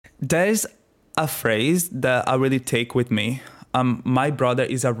There's a phrase that I really take with me. My brother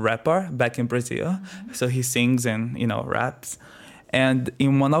is a rapper back in Brazil, so he sings and raps. And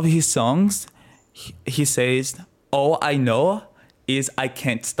in one of his songs, he says, "All I know is I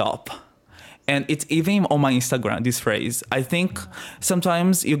can't stop." And it's even on my Instagram, this phrase. I think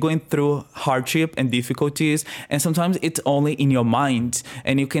sometimes you're going through hardship and difficulties, and sometimes it's only in your mind,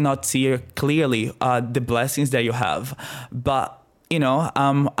 and you cannot see clearly the blessings that you have. But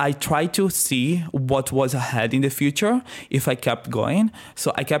I try to see what was ahead in the future if I kept going.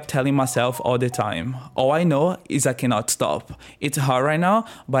 So I kept telling myself all the time, all I know is I cannot stop. It's hard right now,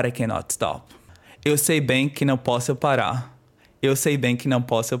 but I cannot stop. Eu sei bem que não posso parar. Eu sei bem que não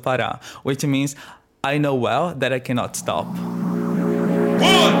posso parar. Which means I know well that I cannot stop.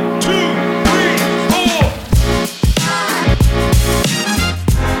 1, 2, 3, 4.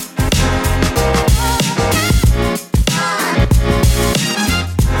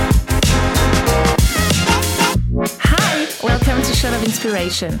 Welcome to Shot of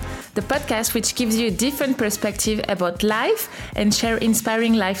Inspiration, the podcast which gives you a different perspective about life and share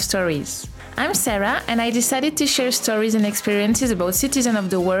inspiring life stories. I'm Sarah, and I decided to share stories and experiences about citizens of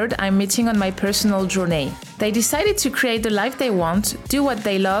the world I'm meeting on my personal journey. They decided to create the life they want, do what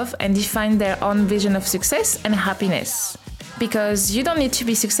they love, and define their own vision of success and happiness. Because you don't need to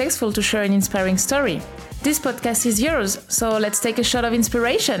be successful to share an inspiring story. This podcast is yours, so let's take a shot of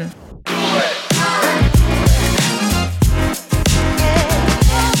inspiration.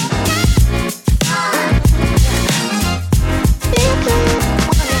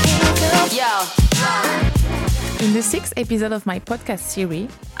 In the sixth episode of my podcast series,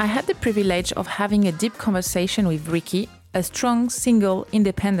 I had the privilege of having a deep conversation with Ricky, a strong, single,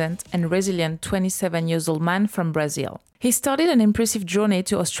 independent and resilient 27 years old man from Brazil. He started an impressive journey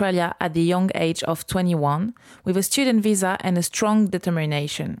to Australia at the young age of 21 with a student visa and a strong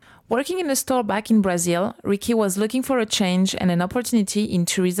determination. Working in a store back in Brazil, Ricky was looking for a change and an opportunity in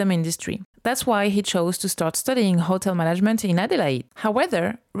tourism industry. That's why he chose to start studying hotel management in Adelaide.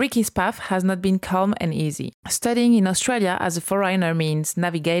 However, Ricky's path has not been calm and easy. Studying in Australia as a foreigner means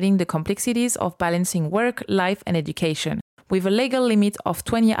navigating the complexities of balancing work, life and education, with a legal limit of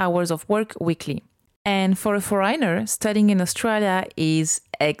 20 hours of work weekly. And for a foreigner, studying in Australia is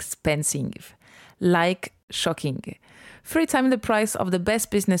expensive. Like shocking. 3 times the price of the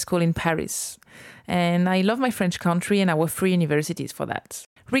best business school in Paris. And I love my French country and our free universities for that.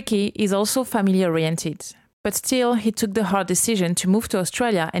 Ricky is also family-oriented, but still he took the hard decision to move to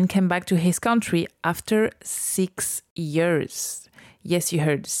Australia and came back to his country after 6 years. Yes, you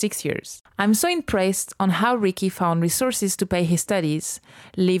heard, 6 years. I'm so impressed on how Ricky found resources to pay his studies,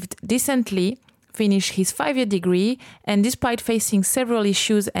 lived decently, finished his 5-year degree, and despite facing several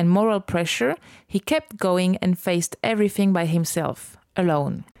issues and moral pressure, he kept going and faced everything by himself,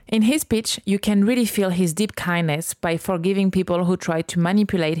 alone. In his speech, you can really feel his deep kindness by forgiving people who tried to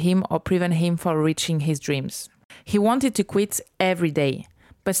manipulate him or prevent him from reaching his dreams. He wanted to quit every day,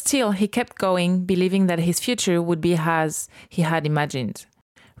 but still he kept going, believing that his future would be as he had imagined.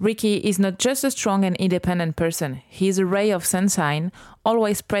 Ricky is not just a strong and independent person, he is a ray of sunshine,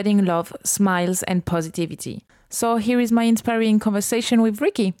 always spreading love, smiles and positivity. So here is my inspiring conversation with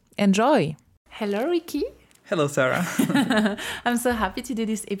Ricky. Enjoy! Hello Ricky! Hello, Sarah. I'm so happy to do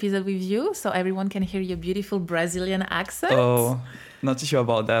this episode with you so everyone can hear your beautiful Brazilian accent. Oh, not too sure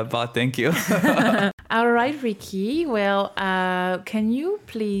about that, but thank you. All right, Ricky. Well, can you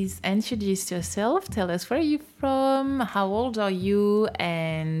please introduce yourself? Tell us where are you from, how old are you,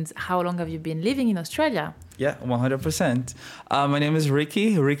 and how long have you been living in Australia? Yeah, 100%. My name is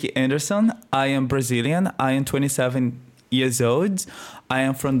Ricky Anderson. I am Brazilian. I am 27 years old. I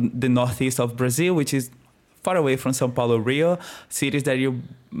am from the northeast of Brazil, which is far away from São Paulo, Rio, cities that you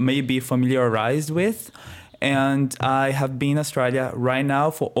may be familiarized with. And I have been in Australia right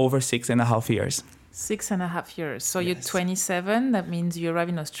now for over 6.5 years. 6.5 years. So Yes. You're 27. That means you arrived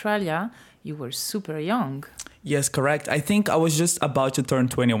in Australia. You were super young. Yes, correct. I think I was just about to turn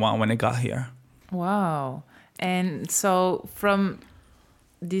 21 when I got here. Wow. And so from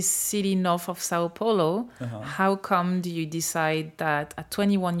this city north of Sao Paulo, how come do you decide that at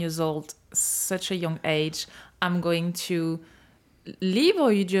 21 years old, such a young age, I'm going to leave,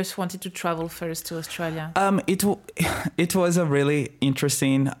 or you just wanted to travel first to Australia? It was a really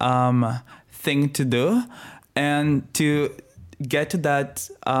interesting thing to do, and to get to that,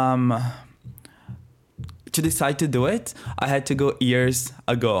 to decide to do it, I had to go years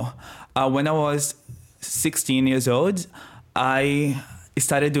ago. When I was 16 years old, I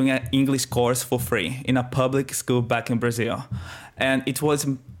started doing an English course for free in a public school back in Brazil, and it was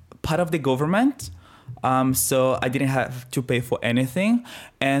part of the government So I didn't have to pay for anything.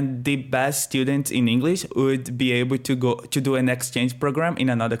 And the best students in English would be able to go to do an exchange program in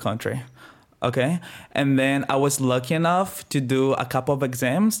another country. Okay. And then I was lucky enough to do a couple of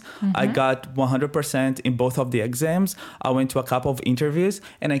exams. I got 100% in both of the exams. I went to a couple of interviews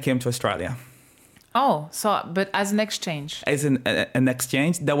and I came to Australia. Oh, so, but as an exchange. As an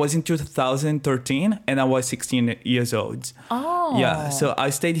exchange, that was in 2013 and I was 16 years old. Oh. Yeah. So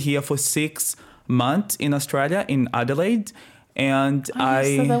I stayed here for 6 months in Australia, in Adelaide. And So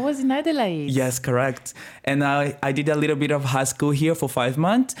that was in Adelaide. Yes, correct. And I did a little bit of high school here for 5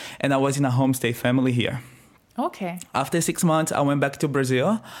 months, and I was in a homestay family here. Okay. After 6 months, I went back to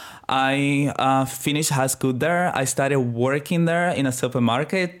Brazil. I finished high school there. I started working there in a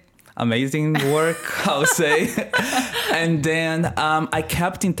supermarket. Amazing work, I'll say. And then I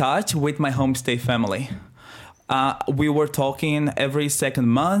kept in touch with my homestay family. We were talking every second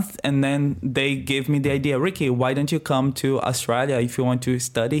month, and then they gave me the idea, Ricky, why don't you come to Australia if you want to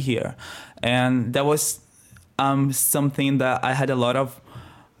study here? And that was something that I had a lot of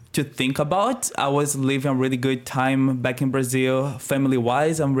to think about. I was living a really good time back in Brazil,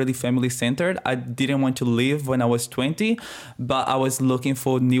 family-wise. I'm really family-centered. I didn't want to leave when I was 20, but I was looking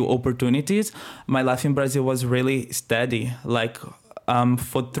for new opportunities. My life in Brazil was really steady. Like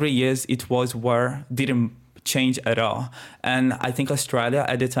for 3 years, it was where didn't change at all. And I think Australia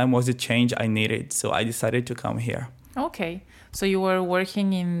at the time was the change I needed. So I decided to come here. Okay. So you were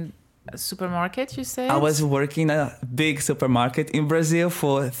working in a supermarket, you said? I was working in a big supermarket in Brazil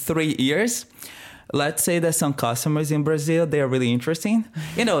for 3 years. Let's say that some customers in Brazil, they are really interesting.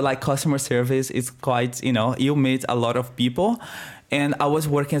 Like customer service is quite, you meet a lot of people. And I was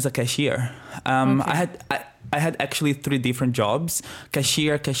working as a cashier. Okay. I had actually 3 different jobs: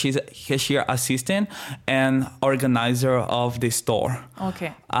 cashier assistant, and organizer of the store.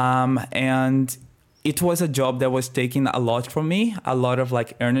 Okay. And it was a job that was taking a lot from me, a lot of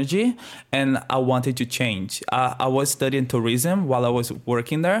like energy, and I wanted to change. I was studying tourism while I was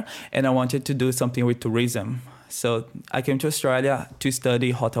working there, and I wanted to do something with tourism. So I came to Australia to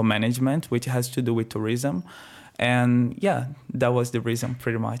study hotel management, which has to do with tourism. And yeah, that was the reason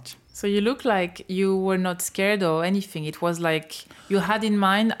pretty much. So you look like you were not scared or anything. It was like you had in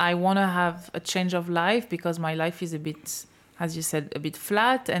mind, I want to have a change of life because my life is a bit, as you said, a bit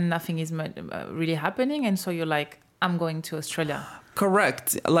flat and nothing is really happening. And so you're like, I'm going to Australia.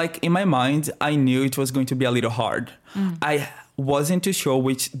 Correct. Like in my mind, I knew it was going to be a little hard. I wasn't too sure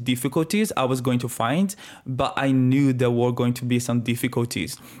which difficulties I was going to find, but I knew there were going to be some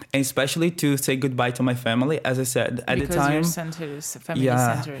difficulties, and especially to say goodbye to my family. As I said, at the time, you're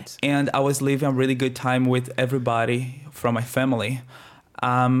family-centered. And I was living a really good time with everybody from my family.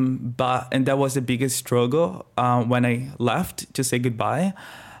 And that was the biggest struggle when I left to say goodbye.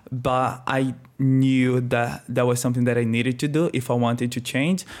 But I knew that that was something that I needed to do if I wanted to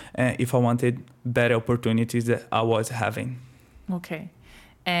change and if I wanted better opportunities that I was having. Okay.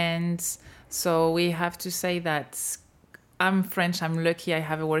 And so we have to say that I'm French, I'm lucky I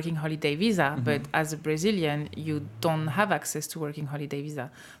have a working holiday visa, but as a Brazilian, you don't have access to working holiday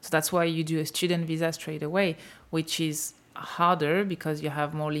visa. So that's why you do a student visa straight away, which is harder because you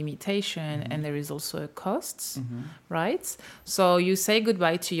have more limitation and there is also a costs, right? So you say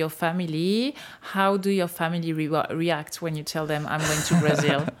goodbye to your family. How do your family react when you tell them I'm going to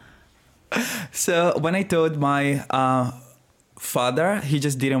Brazil? So when I told my father, he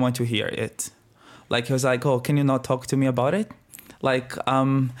just didn't want to hear it. Like he was like, oh, can you not talk to me about it? Like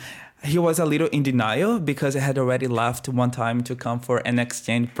he was a little in denial because I had already left one time to come for an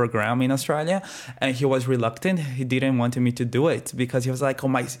exchange program in Australia, and he was reluctant. He didn't want me to do it because he was like, oh,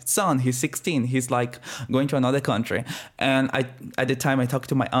 my son, he's 16. He's like going to another country. And at the time I talked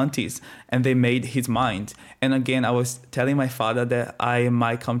to my aunties and they made his mind. And again, I was telling my father that I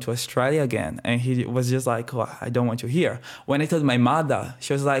might come to Australia again. And he was just like, oh, I don't want to hear. When I told my mother,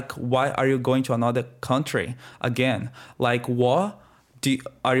 she was like, why are you going to another country again? Like what?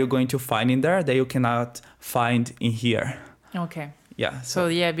 Are you going to find in there that you cannot find in here? Okay. Yeah. So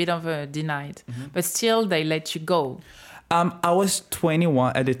yeah, a bit of a denied. But still, they let you go. I was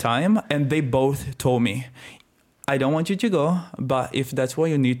 21 at the time, and they both told me, I don't want you to go, but if that's what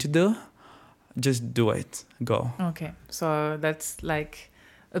you need to do, just do it. Go. Okay. So that's like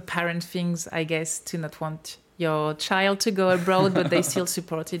apparent things, I guess, to not want your child to go abroad, but they still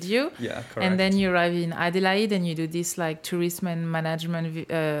supported you. Yeah, correct. And then you arrive in Adelaide and you do this like tourism and management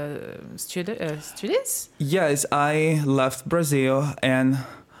studies? Yes, I left Brazil, and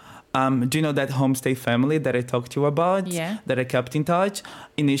do you know that homestay family that I talked to you about? Yeah. That I kept in touch?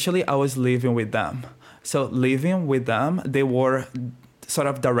 Initially, I was living with them. So living with them, they were sort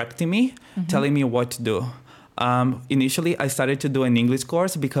of directing me, telling me what to do. Initially, I started to do an English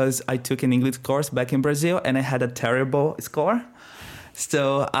course because I took an English course back in Brazil and I had a terrible score.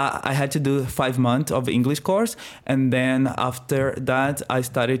 So I had to do 5 months of English course. And then after that, I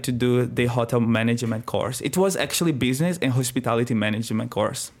started to do the hotel management course. It was actually business and hospitality management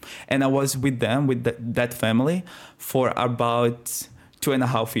course. And I was with them, with that family, for about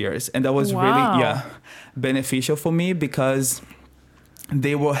 2.5 years. And that was really, beneficial for me because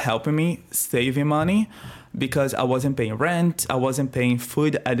they were helping me saving money because I wasn't paying rent, I wasn't paying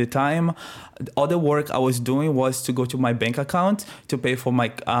food at the time. All the work I was doing was to go to my bank account to pay for my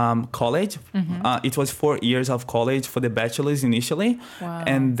college. It was 4 years of college for the bachelor's initially. Wow.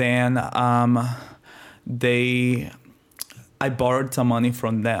 And then I borrowed some money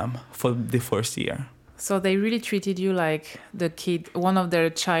from them for the first year. So they really treated you like the kid, one of their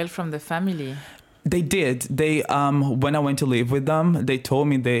child from the family. They did. They when I went to live with them, they told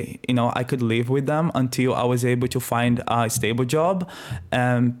me I could live with them until I was able to find a stable job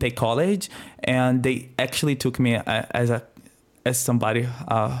and pay college. And they actually took me as somebody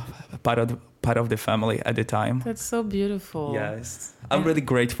part of the family at the time. That's so beautiful. Yes, I'm really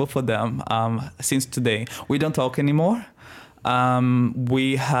grateful for them. Since today, we don't talk anymore.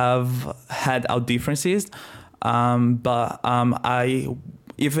 We have had our differences, but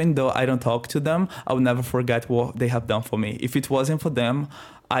even though I don't talk to them, I will never forget what they have done for me. If it wasn't for them,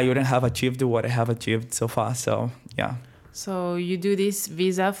 I wouldn't have achieved what I have achieved so far. So, yeah. So you do this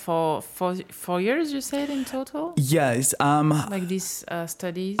visa for 4 years, you said, in total? Yes. Like these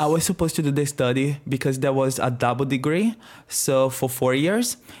studies? I was supposed to do the study because there was a double degree, so for 4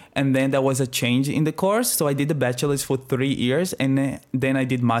 years. And then there was a change in the course. So I did the bachelor's for 3 years and then I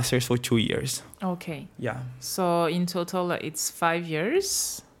did master's for 2 years. Okay. Yeah. So in total, it's 5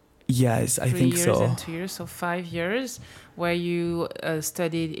 years? Yes, I think so. 3 years and 2 years, so 5 years, where you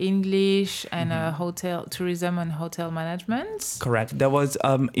studied English and hotel tourism and hotel management. Correct. That was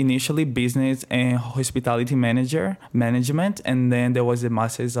initially business and hospitality management, and then there was a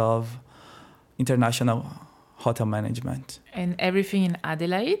master's of international hotel management. And everything in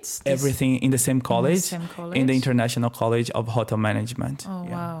Adelaide? Everything in the same college, in the International College of Hotel Management. Oh,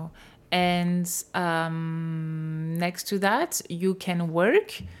 yeah. Wow. And next to that, you can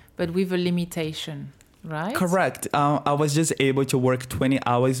work, but with a limitation, right? Correct. I was just able to work 20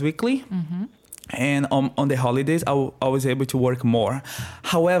 hours weekly. And on the holidays, I was able to work more.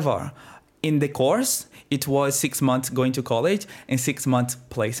 However, in the course, it was 6 months going to college and 6 months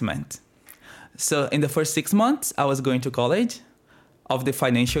placement. So in the first 6 months, I was going to college of the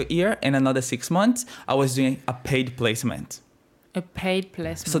financial year, and another 6 months, I was doing a paid placement. A paid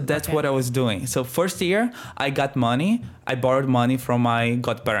placement. So that's what I was doing. So first year, I got money. I borrowed money from my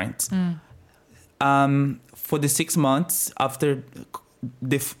godparents. For the 6 months after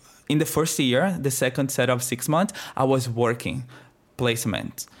in the first year, the second set of 6 months, I was working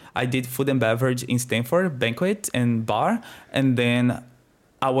placement. I did food and beverage in Stanford, banquet and bar, and then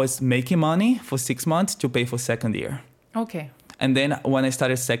I was making money for 6 months to pay for second year. Okay. And then when I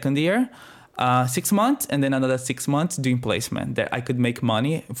started second year, 6 months, and then another 6 months doing placement that I could make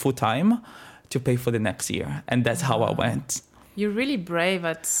money full time to pay for the next year. And that's how I went. You're really brave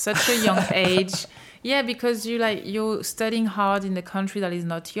at such a young age. Yeah, because you're studying hard in the country that is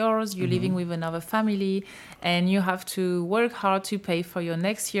not yours. You're living with another family, and you have to work hard to pay for your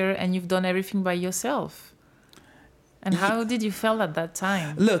next year, and you've done everything by yourself. And how did you feel at that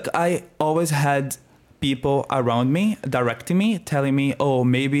time? Look, I always had people around me directing me, telling me, oh,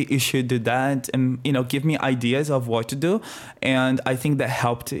 maybe you should do that, and give me ideas of what to do. And I think that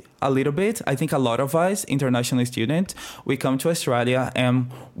helped a little bit. I think a lot of us international students, we come to Australia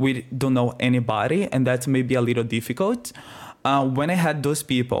and we don't know anybody, and that may be a little difficult. When I had those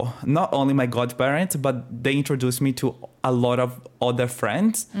people, not only my godparents, but they introduced me to a lot of other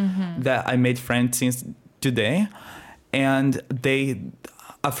friends that I made friends since today, and they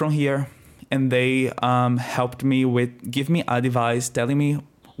are from here. And they helped me give me advice, telling me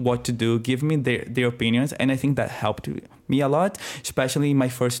what to do, give me their opinions. And I think that helped me a lot, especially in my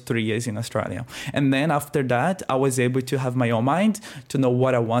first 3 years in Australia. And then after that, I was able to have my own mind, to know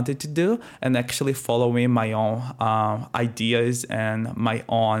what I wanted to do, and actually following my own ideas and my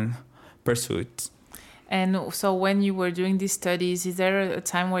own pursuits. And so when you were doing these studies, is there a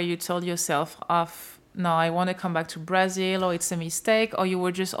time where you told yourself no, I want to come back to Brazil, or it's a mistake, or you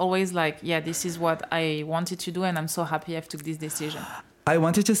were just always like, yeah, this is what I wanted to do and I'm so happy I've took this decision? I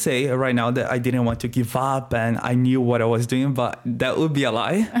wanted to say right now that I didn't want to give up and I knew what I was doing, but that would be a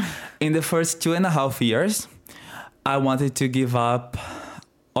lie. In the first 2.5 years, I wanted to give up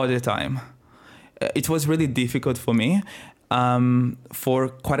all the time. It was really difficult for me. for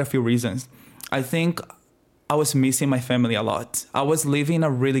quite a few reasons. I think I was missing my family a lot. I was living a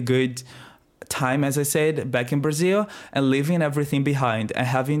really good time, as I said, back in Brazil, and leaving everything behind and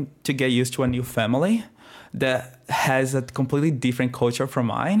having to get used to a new family that has a completely different culture from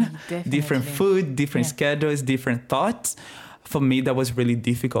mine, different food, different schedules, different thoughts. For me, that was really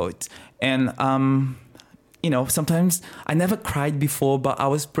difficult. And, sometimes I never cried before, but I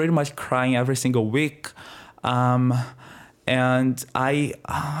was pretty much crying every single week. And I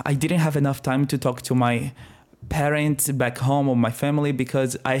didn't have enough time to talk to my parents back home or my family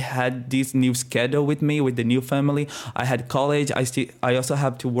because I had this new schedule with me with the new family. I had college. I also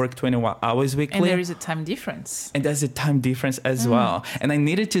have to work 21 hours weekly. And there is a time difference. And there's a time difference as well. And I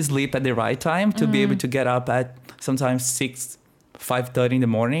needed to sleep at the right time to be able to get up at sometimes 5:30 in the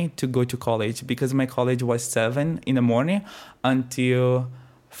morning to go to college because my college was 7 in the morning until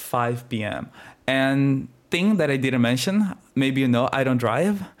 5 p.m. And thing that I didn't mention, maybe you know, I don't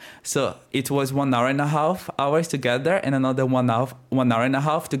drive. So it was 1 hour and a half hours to get there and another 1 hour and a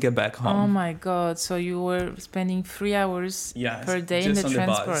half to get back home. Oh my God. So you were spending 3 hours per day in the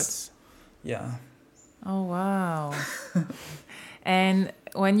transport. Yeah. Oh, wow. And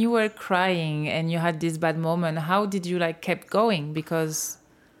when you were crying and you had this bad moment, how did you kept going? Because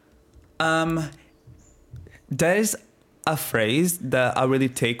there's a phrase that I really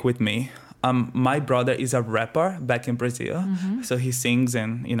take with me. My brother is a rapper back in Brazil. So he sings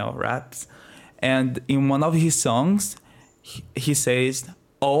and, raps. And in one of his songs, he says,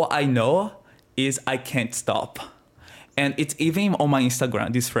 "All I know is I can't stop." And it's even on my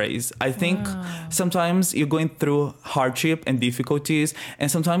Instagram, this phrase. I think sometimes you're going through hardship and difficulties, and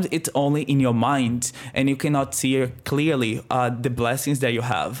sometimes it's only in your mind, and you cannot see clearly the blessings that you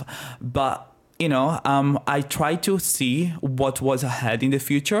have. But I tried to see what was ahead in the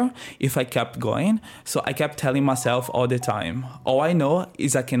future if I kept going. So I kept telling myself all the time, all I know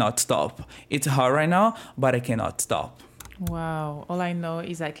is I cannot stop. It's hard right now, but I cannot stop. Wow. All I know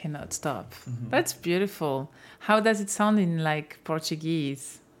is I cannot stop. That's beautiful. How does it sound in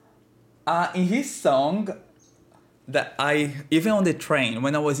Portuguese? In his song, that even on the train,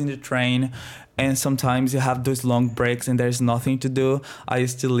 when I was in the train, and sometimes you have those long breaks and there's nothing to do, I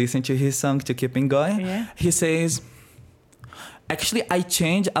used to listen to his song to keep it going. Yeah. He says, actually, I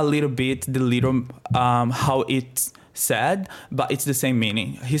changed a little bit how it's said, but it's the same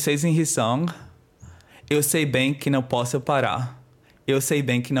meaning. He says in his song, "Eu sei bem que não posso parar. Eu sei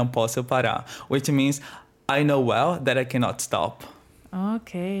bem que não posso parar," which means I know well that I cannot stop.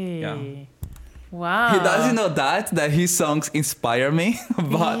 Okay. Yeah. Wow. He doesn't know that his songs inspire me,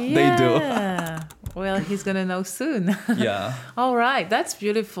 but they do. Well, he's gonna know soon. Yeah. All right, that's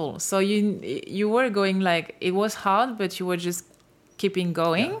beautiful. So you were going it was hard, but you were just keeping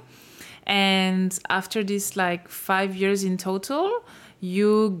going. Yeah. And after this 5 years in total,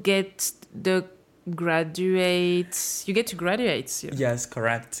 you get to graduate. Yes,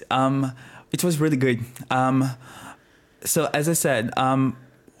 correct. It was really good. So as I said,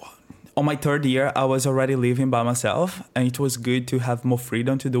 on my 3rd year, I was already living by myself, and it was good to have more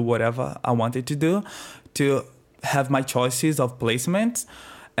freedom to do whatever I wanted to do, to have my choices of placements.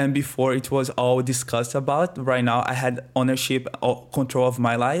 And before, it was all discussed about. Right now, I had ownership or control of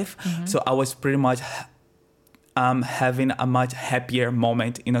my life. So I was pretty much having a much happier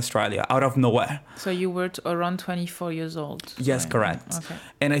moment in Australia out of nowhere. So you were around 24 years old? Yes, right? correct. Okay.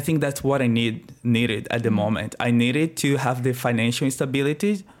 And I think that's what I needed at the moment. I needed to have the financial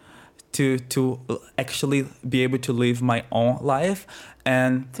stability to actually be able to live my own life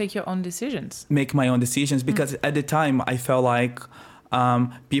and take your own decisions. Make my own decisions, because at the time I felt like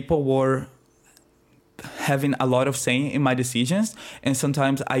people were having a lot of say in my decisions, and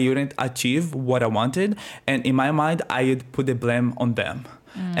sometimes I wouldn't achieve what I wanted, and in my mind I would put the blame on them.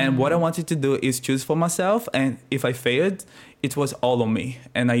 And what I wanted to do is choose for myself, and if I failed, it was all on me,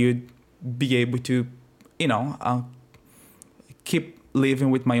 and I would be able to keep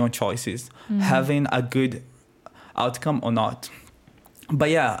living with my own choices, having a good outcome or not. But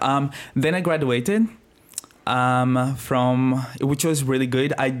then I graduated which was really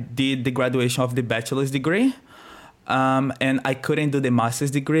good. I did the graduation of the bachelor's degree, and I couldn't do the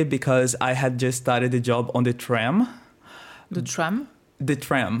master's degree because I had just started the job on the tram. The tram? The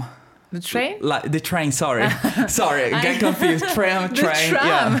tram. The train? The train, sorry. Get confused. Train.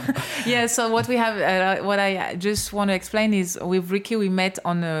 Tram. Yeah, so what we have, what I just want to explain is with Ricky, we met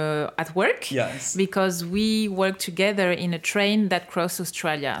at work. Yes. Because we work together in a train that crosses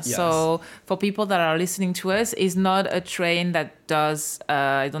Australia. Yes. So for people that are listening to us, it's not a train that does,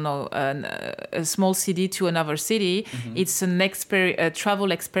 I don't know, a small city to another city, it's a travel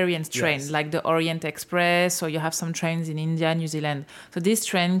experience train, Yes. like the Orient Express, or you have some trains in India, New Zealand. So this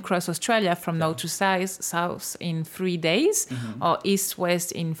train cross Australia from north to south in 3 days, or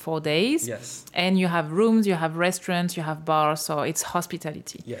east-west in 4 days. Yes. And you have rooms, you have restaurants, you have bars, so it's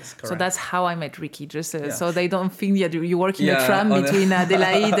hospitality. Yes, So correct. that's how I met Ricky, just Yeah. so they don't think that you work in a Yeah, tram on a- between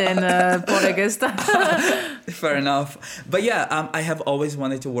Adelaide and Port Augusta. Fair enough. But yeah, I have always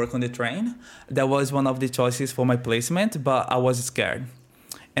wanted to work on the train. That was one of the choices for my placement, but I was scared.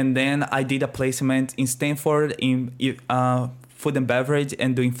 And then I did a placement in Stanford in food and beverage and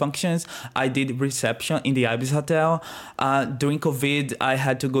doing functions. I did reception in the Ibis Hotel. During COVID, I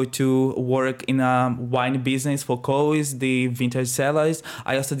had to go to work in a wine business for Coes, the vintage cellars.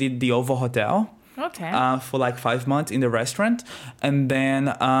 I also did the Oval Hotel. Okay. For like 5 months in the restaurant. And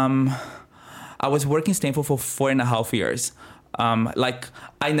then I was working Stanford for 4.5 years. Like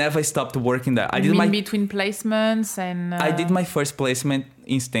I never stopped working there. You mean between placements and... I did my first placement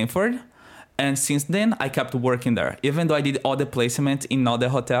in Stanford. And since then, I kept working there. Even though I did all the placements in other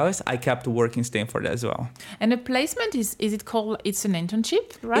hotels, I kept working Stanford as well. And a placement, is it called, it's an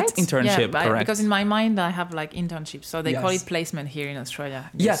internship, right? It's internship, correct. Because in my mind, I have like internships. So they call Yes. it placement here in Australia.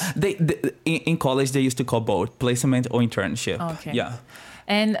 Yeah, in college, they used to call both placement or internship. Okay. Yeah.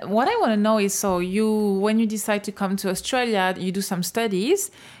 And what I want to know is, so when you decide to come to Australia, you do some studies.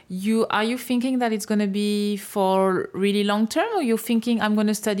 Are you thinking that it's going to be for really long term, or you thinking I'm going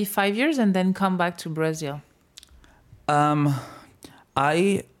to study 5 years and then come back to Brazil?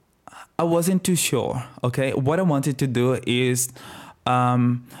 I wasn't too sure. Okay, what I wanted to do is,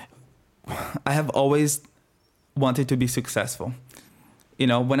 I have always wanted to be successful. You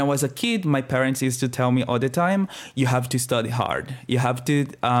know, when I was a kid, my parents used to tell me all the time, you have to study hard. You have to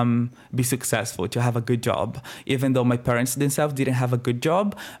be successful to have a good job. Even though my parents themselves didn't have a good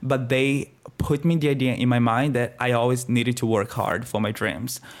job, but they put me the idea in my mind that I always needed to work hard for my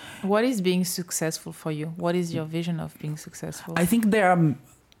dreams. What is being successful for you? What is your vision of being successful? I think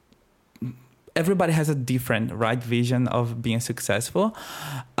everybody has a different vision of being successful.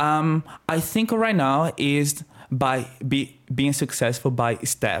 I think right now is by being successful by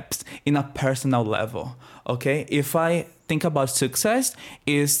steps in a personal level. Okay, if I think about success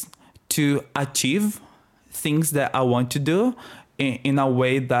is to achieve things that I want to do in a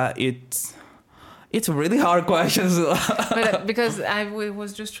way that it's really hard questions. But because I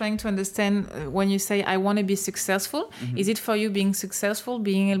was just trying to understand when you say I want to be successful, is it for you being successful,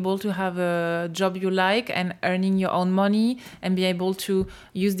 being able to have a job you like and earning your own money and be able to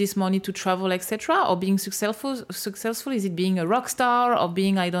use this money to travel, etc.? Or being successful, is it being a rock star or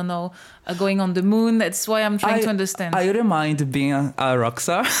being, I don't know, going on the moon? That's why I'm trying to understand. I wouldn't mind being a rock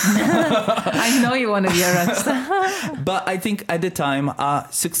star. I know you want to be a rock star. But I think at the time,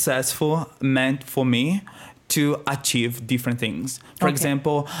 successful meant for me to achieve different things. For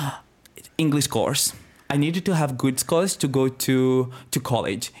example, English course. I needed to have good scores to go to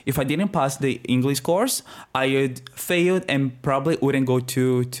college. If I didn't pass the English course, I would fail and probably wouldn't go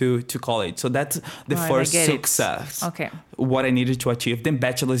to college. So that's the first success. Okay. What I needed to achieve. Then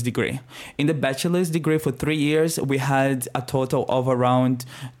bachelor's degree. In the bachelor's degree for 3 years, we had a total of around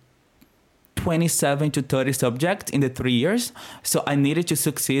 27 to 30 subjects in the 3 years. So I needed to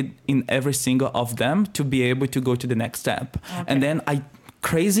succeed in every single of them to be able to go to the next step. Okay. And then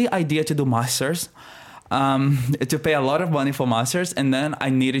crazy idea to do masters, to pay a lot of money for masters. And then I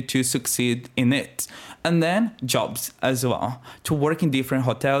needed to succeed in it. And then jobs as well, to work in different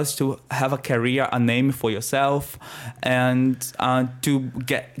hotels, to have a career, a name for yourself, and to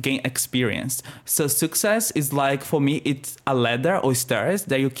gain experience. So success is like, for me, it's a ladder or stairs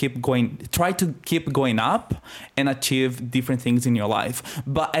that you try to keep going up and achieve different things in your life.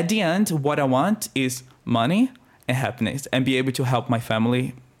 But at the end, what I want is money and happiness and be able to help my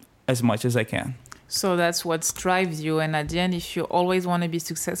family as much as I can. So that's what drives you. And at the end, if you always want to be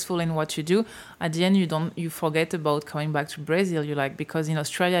successful in what you do, at the end, you forget about coming back to Brazil. Because in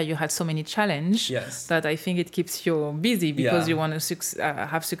Australia, you had so many challenges that I think it keeps you busy because you want to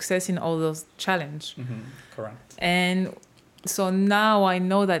have success in all those challenges. Correct. And so now I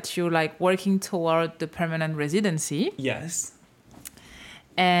know that you're like working toward the permanent residency. Yes.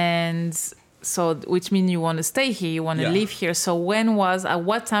 And so, which means you want to stay here, you want to live here. So at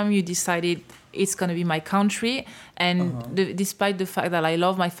what time you decided it's going to be my country, and despite the fact that I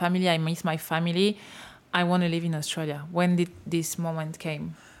love my family, I miss my family, I want to live in Australia? When did this moment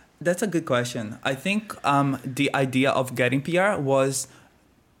came? That's a good question. I think the idea of getting PR was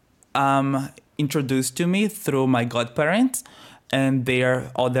introduced to me through my godparents. and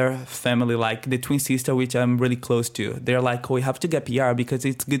their other family, like the twin sister, which I'm really close to, they're like, oh, you have to get PR because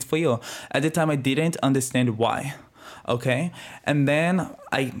it's good for you. At the time, I didn't understand why. Okay. And then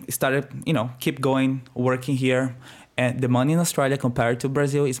I started, keep going, working here. And the money in Australia compared to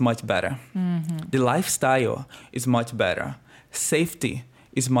Brazil is much better. The lifestyle is much better. Safety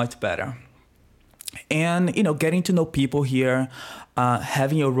is much better. And, getting to know people here,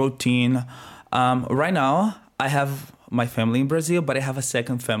 having a routine. Right now, I have my family in Brazil, but I have a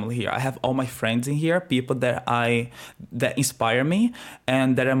second family here. I have all my friends in here, people that inspire me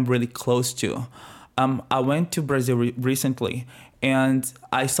and that I'm really close to. I went to Brazil recently, and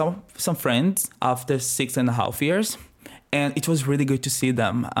I saw some friends after 6.5 years, and it was really good to see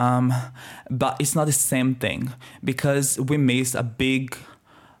them. But it's not the same thing because we missed a big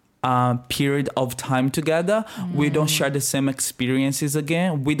period of time together. We don't share the same experiences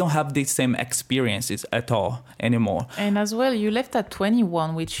again. We don't have the same experiences at all anymore. And as well, you left at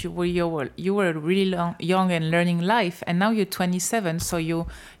 21, which you were really young and learning life, and now you're 27. So you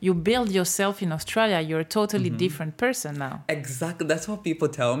build yourself in Australia. You're a totally different person now. Exactly, that's what people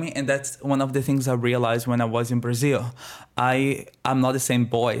tell me, and that's one of the things I realized when I was in Brazil. I'm not the same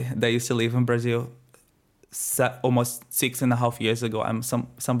boy that used to live in Brazil almost 6.5 years ago. I'm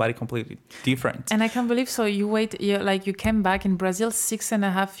somebody completely different. And I can't believe, so you came back in Brazil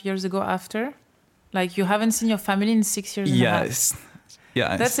 6.5 years ago after? Like you haven't seen your family in 6 years and a half?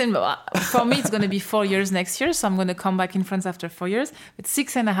 Yes. For me, it's going to be 4 years next year, so I'm going to come back in France after 4 years. But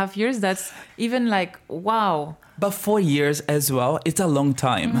 6.5 years, that's even like, wow. But 4 years as well, it's a long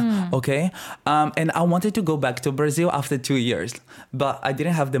time, okay? And I wanted to go back to Brazil after 2 years, but I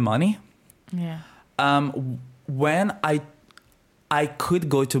didn't have the money. Yeah. When I could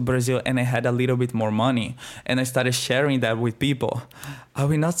go to Brazil and I had a little bit more money and I started sharing that with people. I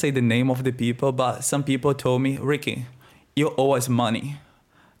will not say the name of the people, but some people told me, Ricky, you owe us money.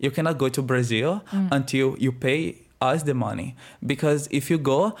 You cannot go to Brazil until you pay us the money. Because if you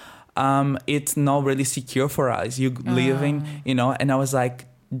go, it's not really secure for us. You living, and I was like,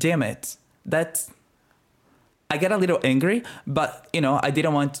 damn it. I get a little angry, but, I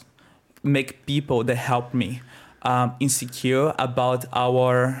didn't want make people that help me insecure about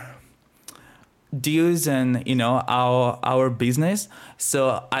our deals and our business.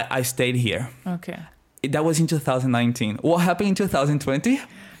 So I stayed here. Okay. That was in 2019. What happened in 2020?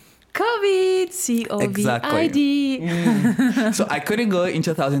 COVID, COVID. Exactly. So I couldn't go in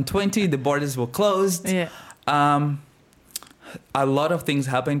 2020. The borders were closed. Yeah. A lot of things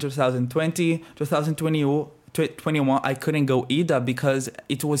happened in 2020. 2021, I couldn't go either because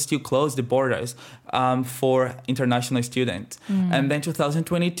it was still closed, the borders, for international students. And then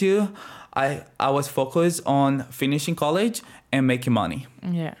 2022, I was focused on finishing college and making money.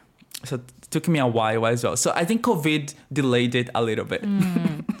 Yeah. So it took me a while as well. So I think COVID delayed it a little bit.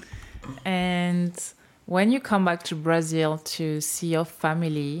 And when you come back to Brazil to see your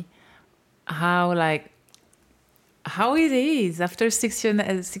family, how it is after 6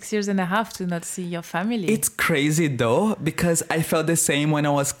 years and a half to not see your family? It's crazy though, because I felt the same when I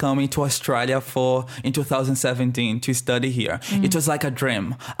was coming to Australia in 2017 to study here. It was like a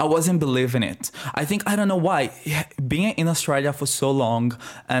dream. I wasn't believing it. I don't know why. Being in Australia for so long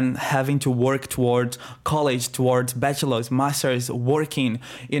and having to work towards college, towards bachelor's, master's, working,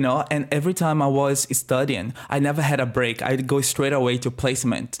 and every time I was studying, I never had a break. I'd go straight away to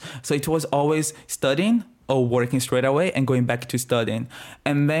placement. So it was always studying or working straight away and going back to studying.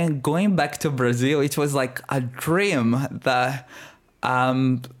 And then going back to Brazil, it was like a dream that,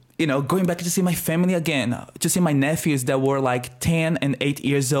 going back to see my family again, to see my nephews that were like 10 and 8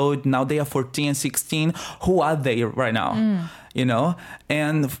 years old. Now they are 14 and 16. Who are they right now?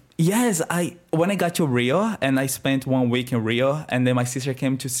 And yes, when I got to Rio and I spent 1 week in Rio, and then my sister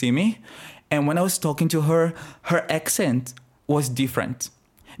came to see me. And when I was talking to her, her accent was different.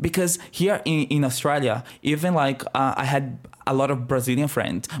 Because here in Australia, even I had a lot of Brazilian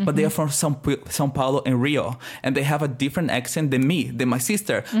friends, but they are from São Paulo and Rio, and they have a different accent than my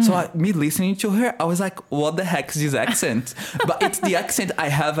sister. So me listening to her, I was like, what the heck is this accent? But it's the accent I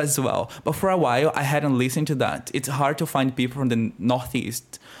have as well. But for a while, I hadn't listened to that. It's hard to find people from the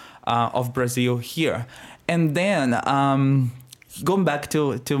northeast of Brazil here. And then going back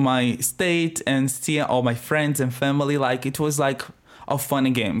to my state and seeing all my friends and family, it was like of fun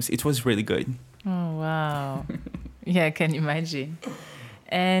and games. It was really good. Oh, wow. Yeah, I can imagine.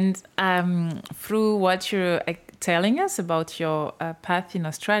 And through what you're telling us about your path in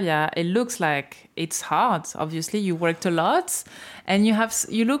Australia, it looks like it's hard. Obviously, you worked a lot and you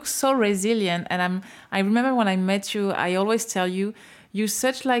look so resilient. And I remember when I met you, I always tell you, you're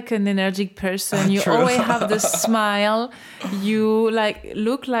such like an energetic person. You True. always have the smile. You like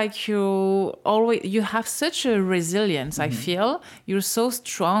look like you have such a resilience. I feel you're so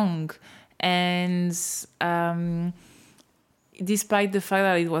strong, and despite the fact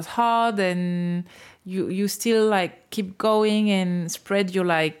that it was hard, and you still like keep going and spread your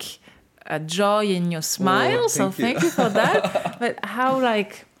like joy in your smile. So thank you for that. But how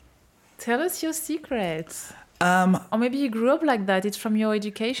like tell us your secrets. Or maybe you grew up like that. It's from your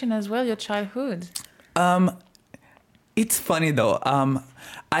education as well, your childhood. It's funny though.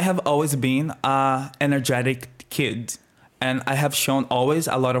 I have always been an energetic kid, and I have shown always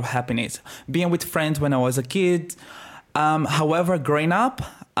a lot of happiness. Being with friends when I was a kid. However, growing up,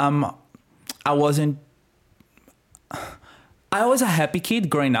 I wasn't. I was a happy kid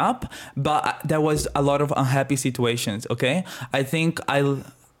growing up, but there was a lot of unhappy situations. Okay, I think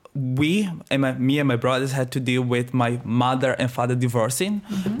me and my brothers had to deal with my mother and father divorcing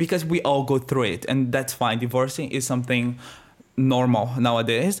because we all go through it, and that's fine. Divorcing is something normal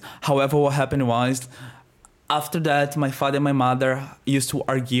nowadays. However, what happened was, after that, my father and my mother used to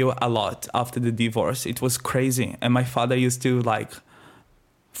argue a lot after the divorce. It was crazy, and my father used to like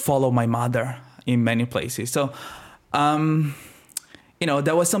follow my mother in many places. So,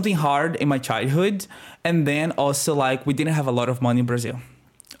 there was something hard in my childhood, and then also like we didn't have a lot of money in Brazil.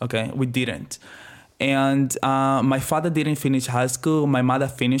 Okay, we didn't. And my father didn't finish high school. My mother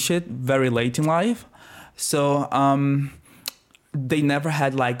finished it very late in life. So they never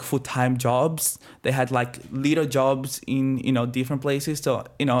had like full-time jobs. They had like little jobs in, different places. So,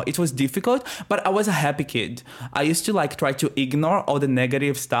 it was difficult, but I was a happy kid. I used to like try to ignore all the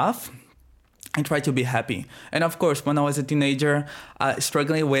negative stuff and try to be happy. And of course, when I was a teenager,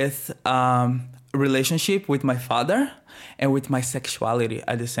 struggling with relationship with my father and with my sexuality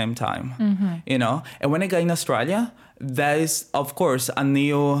at the same time, And when I got in Australia, there is, of course, a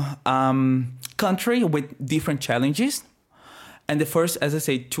new country with different challenges. And the first, as I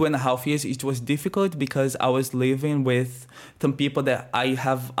say, 2.5 years, it was difficult because I was living with some people that I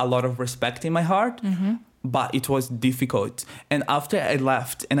have a lot of respect in my heart, but it was difficult. And after I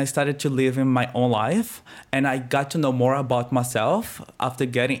left and I started to live in my own life and I got to know more about myself after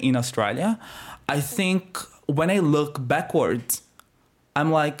getting in Australia, I think when I look backwards,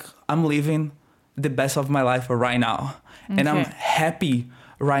 I'm like, I'm living the best of my life right now. Okay. And I'm happy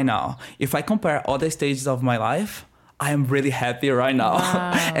right now. If I compare all the stages of my life, I am really happy right now.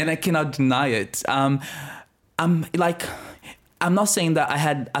 Wow. And I cannot deny it. I'm not saying that I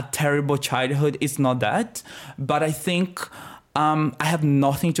had a terrible childhood. It's not that. But I think I have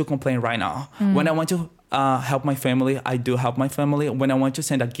nothing to complain right now. When I want to help my family, I do help my family. When I want to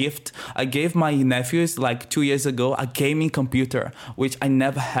send a gift, I gave my nephews like 2 years ago a gaming computer, which I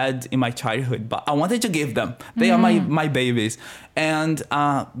never had in my childhood, but I wanted to give them. They are my babies. And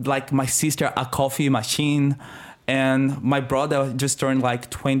like my sister, a coffee machine. And my brother just turned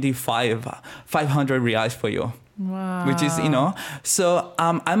like 500 reais for you. Wow. Which is, so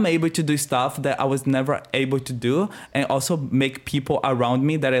I'm able to do stuff that I was never able to do, and also make people around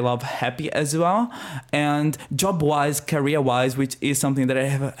me that I love happy as well. And job-wise, career-wise, which is something that I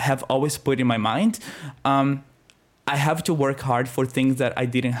have always put in my mind, I have to work hard for things that I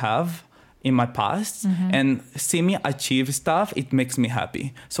didn't have in my past, and see me achieve stuff, it makes me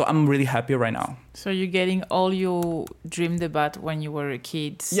happy. So I'm really happy right now. So you're getting all you dreamed about when you were a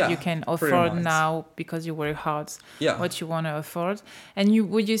kid. Yeah, you can afford now because you work hard what you want to afford.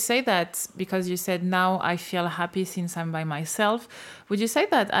 And would you say that, because you said now I feel happy since I'm by myself, would you say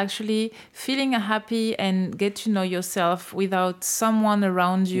that actually feeling happy and get to know yourself without someone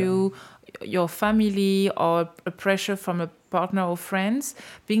around you, your family, or a pressure from a partner or friends,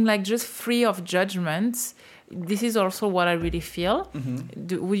 being like just free of judgments, this is also what I really feel.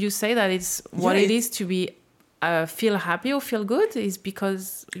 Would you say that it's what it is to be feel happy or feel good is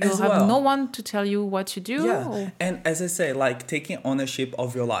because you have no one to tell you what to do? Yeah. And as I say, like taking ownership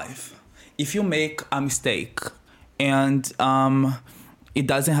of your life. If you make a mistake and it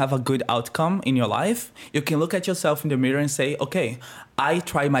doesn't have a good outcome in your life, you can look at yourself in the mirror and say, okay, I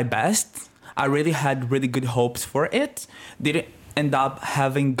tried my best. I really had really good hopes for it. Didn't end up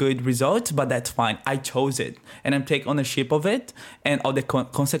having good results, but that's fine. I chose it and I'm taking ownership of it and all the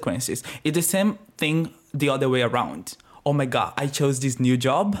consequences. It's the same thing the other way around. Oh my God, I chose this new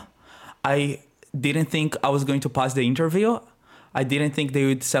job. I didn't think I was going to pass the interview. I didn't think they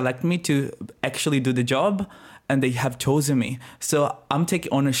would select me to actually do the job, and they have chosen me. So I'm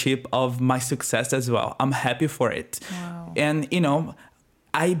taking ownership of my success as well. I'm happy for it. Wow. And,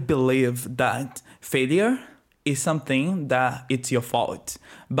 I believe that failure is something that it's your fault.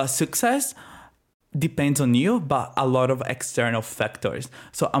 But success, depends on you, but a lot of external factors.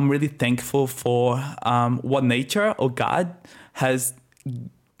 So I'm really thankful for what nature or God has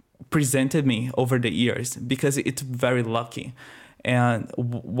presented me over the years, because it's very lucky and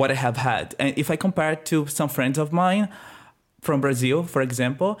what I have had. And if I compare it to some friends of mine from Brazil, for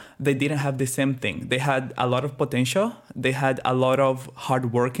example, they didn't have the same thing. They had a lot of potential. They had a lot of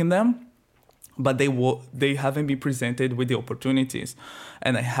hard work in them, but they haven't been presented with the opportunities,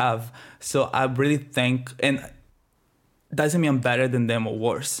 and I have. So I really think, and doesn't mean I'm better than them or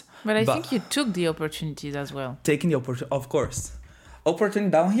worse. But I think you took the opportunities as well. Taking the opportunity, of course. Opportunity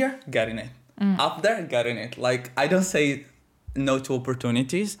down here, getting it. Up there, getting it. Like, I don't say no to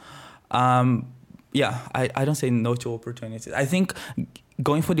opportunities. I don't say no to opportunities. I think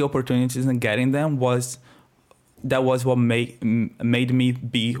going for the opportunities and getting them was what made me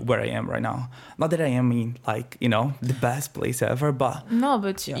be where I am right now. Not that I am in, like, you know, the best place ever, but... No,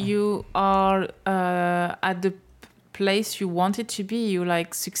 but you are at the place you wanted to be. You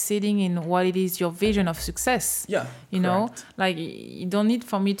like succeeding in what it is, your vision of success. Yeah, you know, like you don't need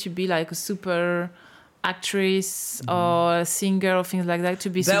for me to be like a super actress or a singer or things like that to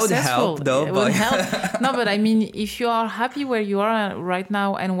be successful. That would help, though. It would help. No, but I mean, if you are happy where you are right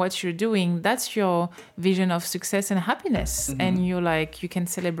now and what you're doing, that's your vision of success and happiness, and you can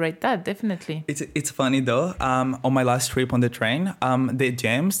celebrate that, definitely. It's funny though. On my last trip on the train, the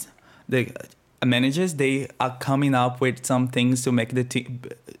GMs, the managers, they are coming up with some things to make the team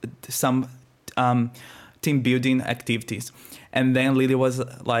building activities. And then Lily was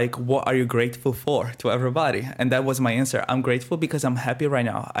like, what are you grateful for, to everybody? And that was my answer. I'm grateful because I'm happy right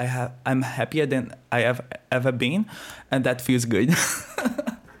now. I'm happier than I have ever been. And that feels good.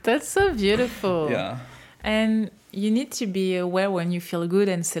 That's so beautiful. Yeah. And you need to be aware when you feel good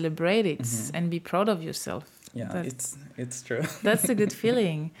and celebrate it and be proud of yourself. Yeah, it's true. That's a good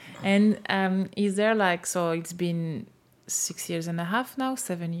feeling. And is there so it's been 6 years and a half now,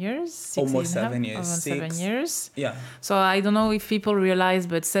 7 years? Almost 7 years. Almost 7 years. Yeah. So I don't know if people realize,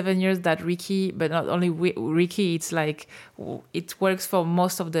 but 7 years that Ricky, but not only Ricky, it's like it works for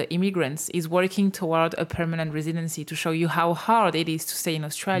most of the immigrants, is working toward a permanent residency to show you how hard it is to stay in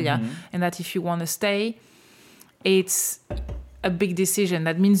Australia, and that if you want to stay, it's a big decision.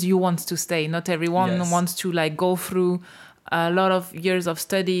 That means you want to stay. Not everyone wants to go through a lot of years of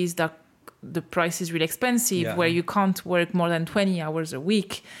studies that the price is really expensive, where you can't work more than 20 hours a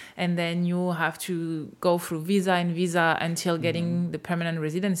week, and then you have to go through visa until getting the permanent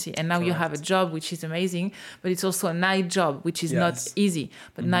residency. And now you have a job, which is amazing, but it's also a night job, which is not easy.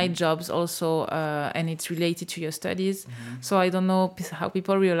 But night jobs also, and it's related to your studies. So I don't know how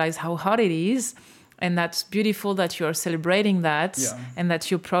people realize how hard it is. And that's beautiful that you're celebrating that and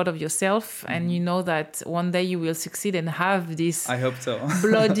that you're proud of yourself. And you know that one day you will succeed and have this I hope so.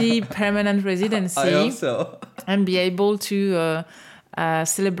 bloody permanent residency. I hope so. And be able to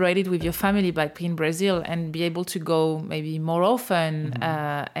celebrate it with your family back in Brazil, and be able to go maybe more often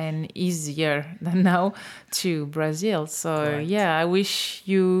and easier than now to Brazil. So I wish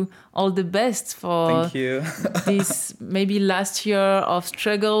you all the best for Thank you. this maybe last year of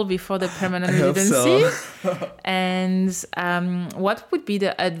struggle before the permanent residency. So. And what would be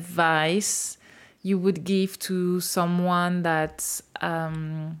the advice you would give to someone that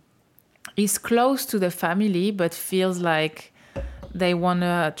is close to the family but feels like they want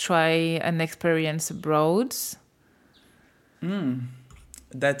to try an experience abroad?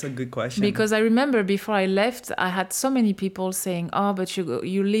 That's a good question. Because I remember before I left, I had so many people saying, "Oh, but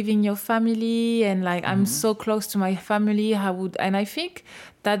you're leaving your family," and I'm so close to my family. And I think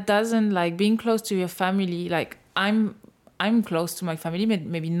that doesn't being close to your family. I'm close to my family,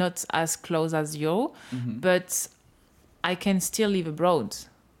 maybe not as close as you, but I can still live abroad.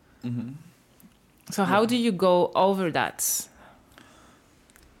 So how do you go over that?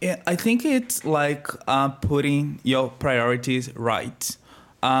 Yeah, I think it's putting your priorities right.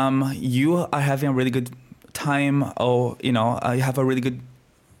 You are having a really good time, or you have a really good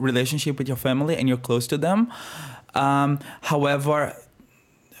relationship with your family and you're close to them. However,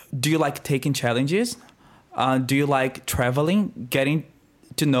 do you like taking challenges? Do you like traveling, getting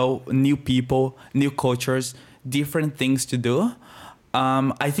to know new people, new cultures, different things to do?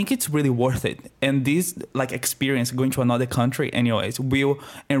 I think it's really worth it. And this experience going to another country anyways will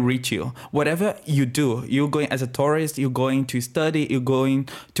enrich you. Whatever you do, you're going as a tourist, you're going to study, you're going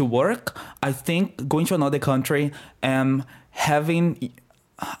to work. I think going to another country and having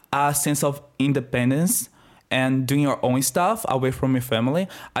a sense of independence and doing your own stuff away from your family,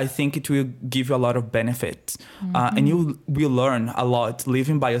 I think it will give you a lot of benefit. And you will learn a lot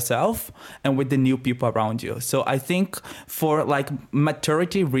living by yourself and with the new people around you. So I think for like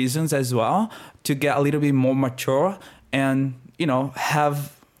maturity reasons as well, to get a little bit more mature and, you know,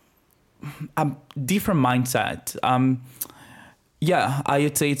 have a different mindset. Yeah, I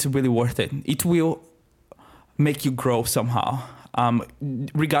would say it's really worth it. It will make you grow somehow.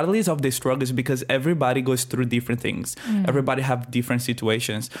 Regardless of the struggles, because everybody goes through different things. Everybody have different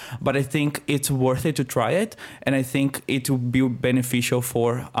situations. But I think it's worth it to try it. And I think it will be beneficial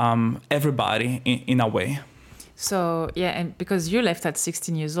for everybody in a way. So, yeah, and because you left at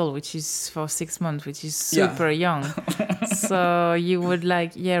 16 years old, which is for 6 months, which is super young. So you would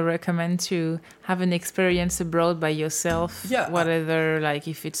recommend to have an experience abroad by yourself, whatever, like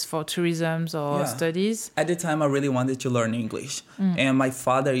if it's for tourism or studies? At the time, I really wanted to learn English. And my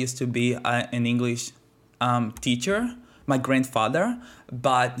father used to be an English teacher, my grandfather,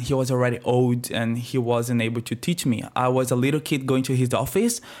 but he was already old and he wasn't able to teach me. I was a little kid going to his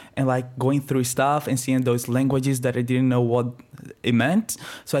office and like going through stuff and seeing those languages that I didn't know what it meant.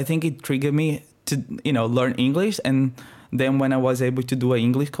 So I think it triggered me to, you know, learn English. And then when I was able to do an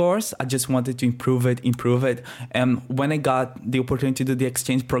English course, I just wanted to improve it. And when I got the opportunity to do the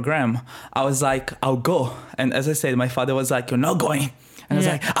exchange program, I was like, I'll go. And as I said, my father was like, you're not going. And I was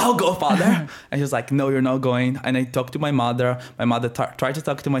like, I'll go, father. And he was like, no, you're not going. And I talked to my mother. My mother tried to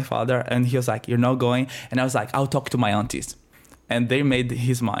talk to my father. And he was like, you're not going. And I was like, I'll talk to my aunties. And they made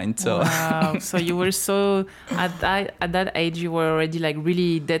his mind. So wow. So you were so, at that age, you were already like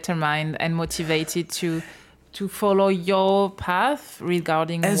really determined and motivated to follow your path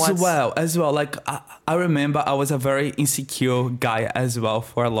regarding as well. Like I remember I was a very insecure guy as well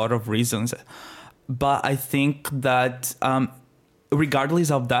for a lot of reasons. But I think that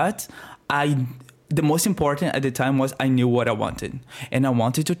regardless of that, the most important at the time was I knew what I wanted. And I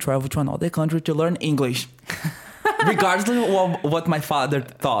wanted to travel to another country to learn English. Regardless of what my father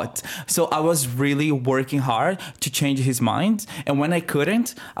thought. So I was really working hard to change his mind. And when I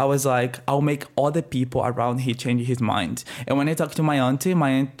couldn't, I was like, I'll make other people around here change his mind. And when I talked to my aunt,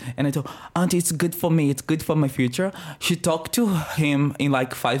 and I told, Auntie, it's good for me. It's good for my future. She talked to him in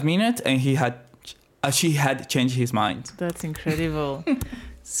like 5 minutes and she had changed his mind. That's incredible.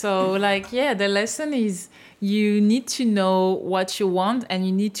 So the lesson is you need to know what you want and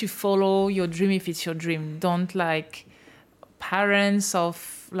you need to follow your dream if it's your dream. Don't parents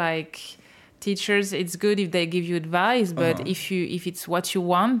of teachers. It's good if they give you advice, but if it's what you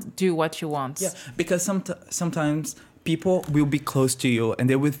want, do what you want. Yeah, because sometimes people will be close to you and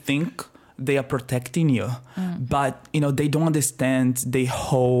they will think they are protecting you, but they don't understand the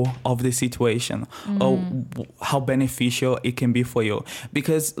whole of the situation or how beneficial it can be for you.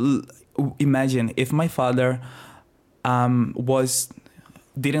 Because imagine if my father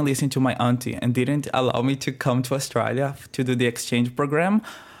didn't listen to my auntie and didn't allow me to come to Australia to do the exchange program,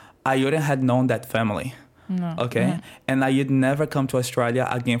 I wouldn't have known that family. No. Okay. Yeah. And I would never come to Australia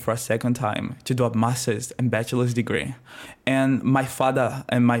again for a second time to do a master's and bachelor's degree. And my father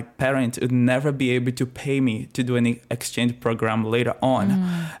and my parents would never be able to pay me to do any exchange program later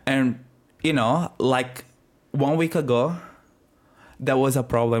on. And, 1 week ago, there was a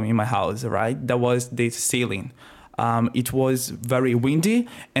problem in my house, right? There was the ceiling. It was very windy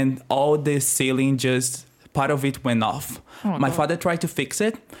and all the ceiling part of it went off. Oh, my father tried to fix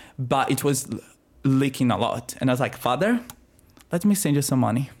it, but it was leaking a lot. And I was like, Father, let me send you some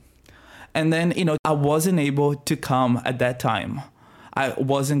money. And then, I wasn't able to come at that time. I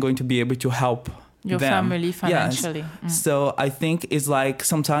wasn't going to be able to help your them. Family financially. Yes. So I think it's like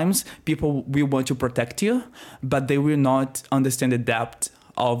sometimes people will want to protect you, but they will not understand the depth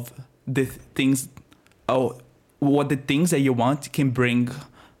of the things, what the things that you want can bring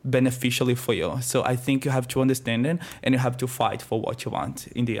beneficially for you. So I think you have to understand it and you have to fight for what you want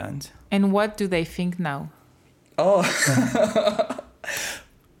in the end. And what do they think now?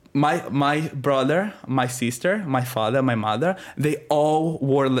 My brother, my sister, my father, my mother, they all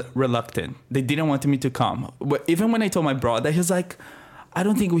were reluctant. They didn't want me to come. But even when I told my brother, he was like, I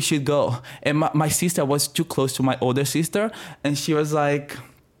don't think we should go. And my sister was too close to my older sister. And she was like,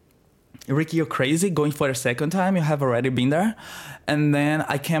 Ricky, you're crazy going for the second time. You have already been there. And then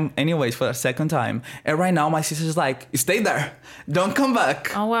I came anyways for the second time. And right now my sister's like, stay there. Don't come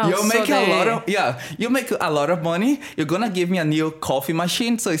back. Oh, wow. You make you make a lot of money. You're going to give me a new coffee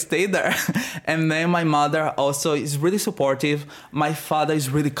machine. So stay there. And then my mother also is really supportive. My father is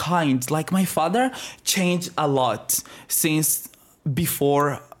really kind. Like my father changed a lot since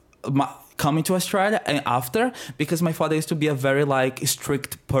before coming to Australia and after, because my father used to be a very like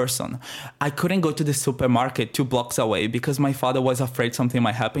strict person. I couldn't go to the supermarket 2 blocks away because my father was afraid something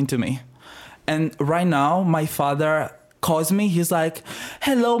might happen to me. And right now, my father calls me. He's like,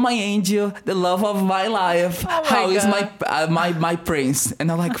 "Hello, my angel, the love of my life. Oh my How is God. my prince?" And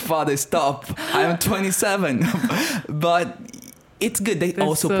I'm like, "Father, stop. I'm 27." But it's good. They all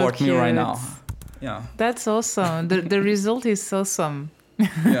That's so support me right cute. now. Yeah. That's awesome. The result is awesome.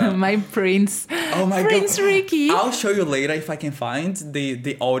 Yeah. My prince. Oh my Prince God. Ricky. I'll show you later if I can find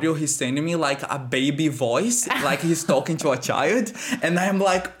the audio he's sending me, like a baby voice, like he's talking to a child. And I'm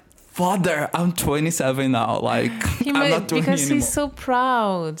like, "Father, I'm 27 now. Like, I'm not doing because it anymore." he's so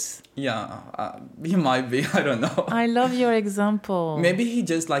proud. Yeah, he might be. I don't know. I love your example. Maybe he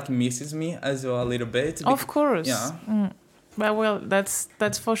just like misses me as well a little bit. Of course. Yeah. Well,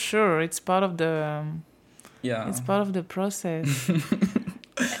 that's for sure. It's part of the Yeah. it's part of the process.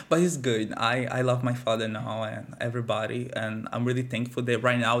 But it's good. I love my father now and everybody, and I'm really thankful that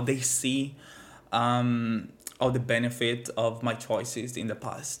right now they see all the benefit of my choices in the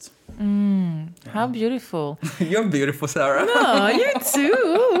past. How beautiful. You're beautiful, Sarah. Oh, you too.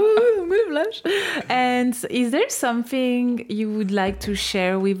 I'm gonna blush. And is there something you would like to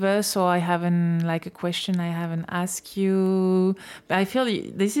share with us, or I haven't, like, a question I haven't asked you? But I feel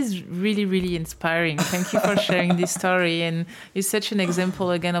this is really, really inspiring. Thank you for sharing this story. And you're such an example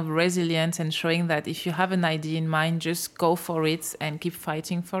again of resilience and showing that if you have an idea in mind, just go for it and keep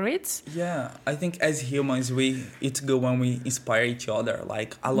fighting for it. Yeah, I think as humans, it's good when we inspire each other.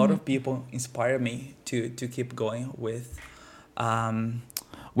 Like a lot of people inspire me to keep going with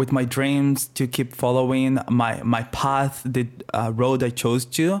my dreams, to keep following my path, the road I chose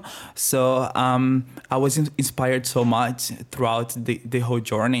to. So I was inspired so much throughout the whole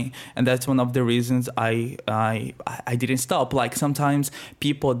journey, and that's one of the reasons I didn't stop. Like sometimes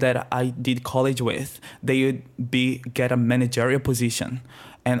people that I did college with, they would get a managerial position,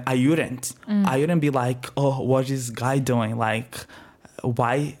 and I wouldn't. I wouldn't be like, "Oh, what is this guy doing? Like,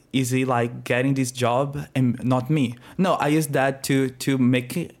 why is he like getting this job and not me?" No, I use that to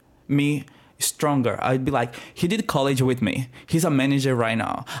make me stronger. I'd be like, "He did college with me. He's a manager right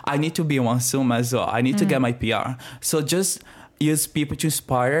now. I need to be one soon as well. I need to get my PR." So just use people to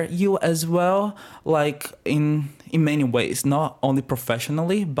inspire you as well, like in many ways, not only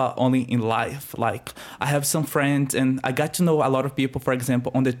professionally, but only in life. Like I have some friends and I got to know a lot of people, for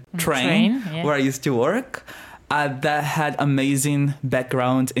example, on the train yeah. where I used to work. That had amazing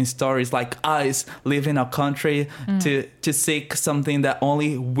background and stories, like us living in our country to seek something that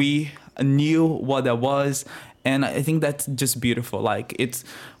only we knew what that was. And I think that's just beautiful. Like it's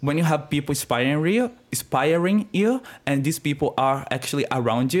when you have people inspiring you, and these people are actually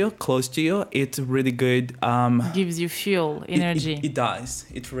around you, close to you. It's really good. Gives you fuel, energy. It does.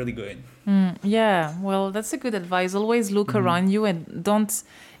 It's really good. Yeah, well, that's a good advice. Always look around you and don't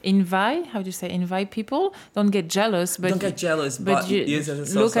invite people. Don't get jealous, but Don't get jealous, but you use it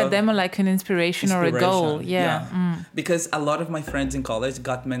as a look source at them like an inspiration or a goal. Yeah. Because a lot of my friends in college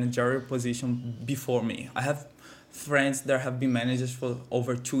got managerial position before me. I have friends that have been managers for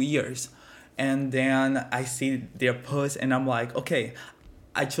over 2 years, and then I see their posts and I'm like, okay,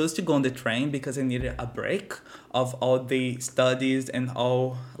 I chose to go on the train because I needed a break of all the studies and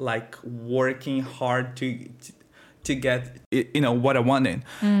all like working hard to get what I wanted.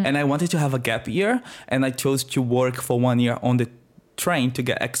 And I wanted to have a gap year, and I chose to work for 1 year on the train to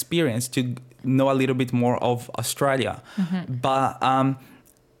get experience, to know a little bit more of Australia. But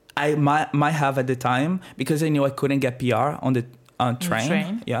I might have at the time, because I knew I couldn't get PR on the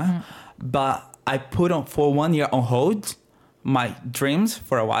train. Yeah. But I put on for 1 year on hold my dreams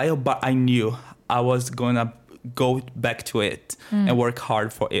for a while, but I knew I was gonna go back to it and work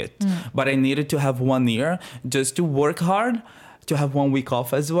hard for it. But I needed to have 1 year just to work hard, to have 1 week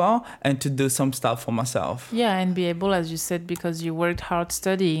off as well, and to do some stuff for myself. Yeah, and be able, as you said, because you worked hard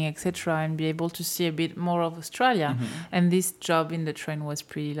studying, etc., and be able to see a bit more of Australia. And this job in the train was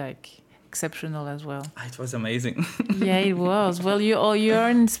pretty exceptional as well. It was amazing. Yeah, it was. Well, you're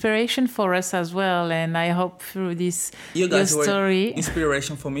an inspiration for us as well, and I hope through this You guys were story,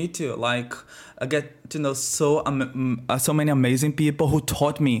 inspiration for me too. Like I get to know so many amazing people who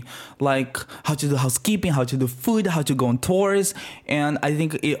taught me like how to do housekeeping, how to do food, how to go on tours, and I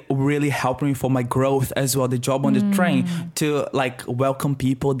think it really helped me for my growth as well. The job on the train, to like welcome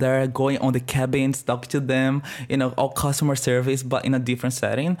people there, going on the cabins, talk to them, all customer service, but in a different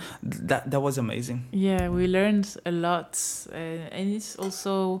setting. That was amazing. yeah, we learned a lot, and it's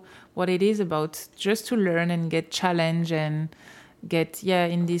also what it is about, just to learn and get challenged and get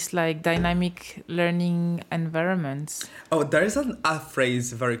in this like dynamic learning environments. Oh, there is a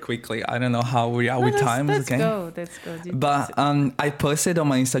phrase very quickly. I don't know how we are with time. Let's Okay. go. But I posted on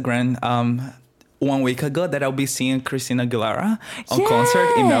my Instagram 1 week ago that I'll be seeing Christina Aguilera on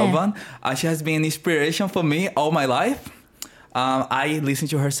concert in Melbourne. She has been an inspiration for me all my life. I listen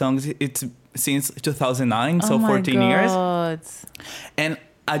to her songs since 2009, so 14 years. And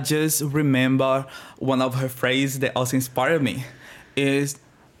I just remember one of her phrases that also inspired me is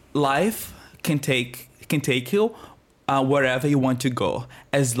life can take you wherever you want to go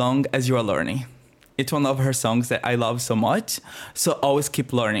as long as you are learning. It's one of her songs that I love so much. So always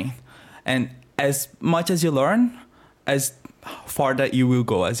keep learning. And as much as you learn, as farther you will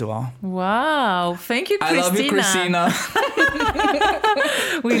go as well. Wow. Thank you, Christina. I love you, Christina.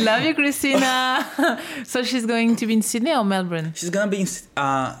 We love you, Christina. So she's going to be in Sydney or Melbourne? She's going to be in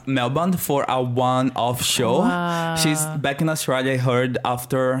Melbourne for a one-off show. Wow. She's back in Australia, I heard,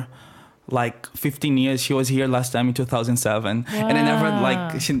 after like 15 years. She was here last time in 2007. Wow. And I never,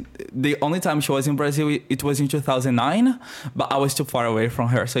 the only time she was in Brazil, it was in 2009. But I was too far away from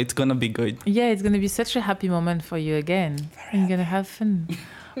her. So it's going to be good. Yeah, it's going to be such a happy moment for you again. And you're going to have fun.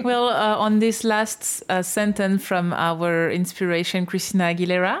 Well, on this last sentence from our inspiration, Christina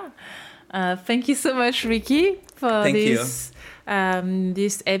Aguilera, thank you so much, Ricky, for this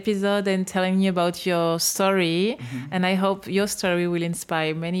episode and telling me about your story. Mm-hmm. And I hope your story will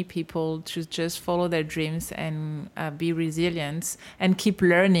inspire many people to just follow their dreams and be resilient and keep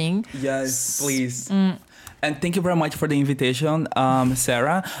learning. Yes, please. And thank you very much for the invitation,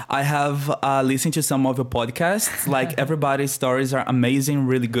 Sarah. I have listened to some of your podcasts. Like, everybody's stories are amazing,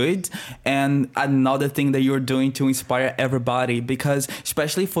 really good. And another thing that you're doing to inspire everybody, because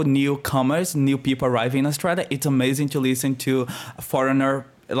especially for newcomers, new people arriving in Australia, it's amazing to listen to foreigner,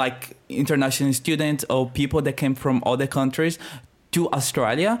 like international students or people that came from other countries to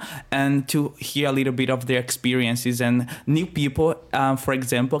Australia and to hear a little bit of their experiences. And new people, for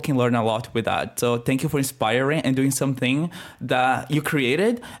example, can learn a lot with that. So thank you for inspiring and doing something that you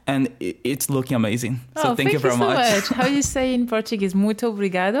created, and it's looking amazing. So thank you very much. How do you say in Portuguese? Muito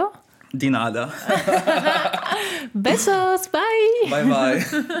obrigado. De nada. Besos. Bye. Bye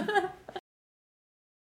bye.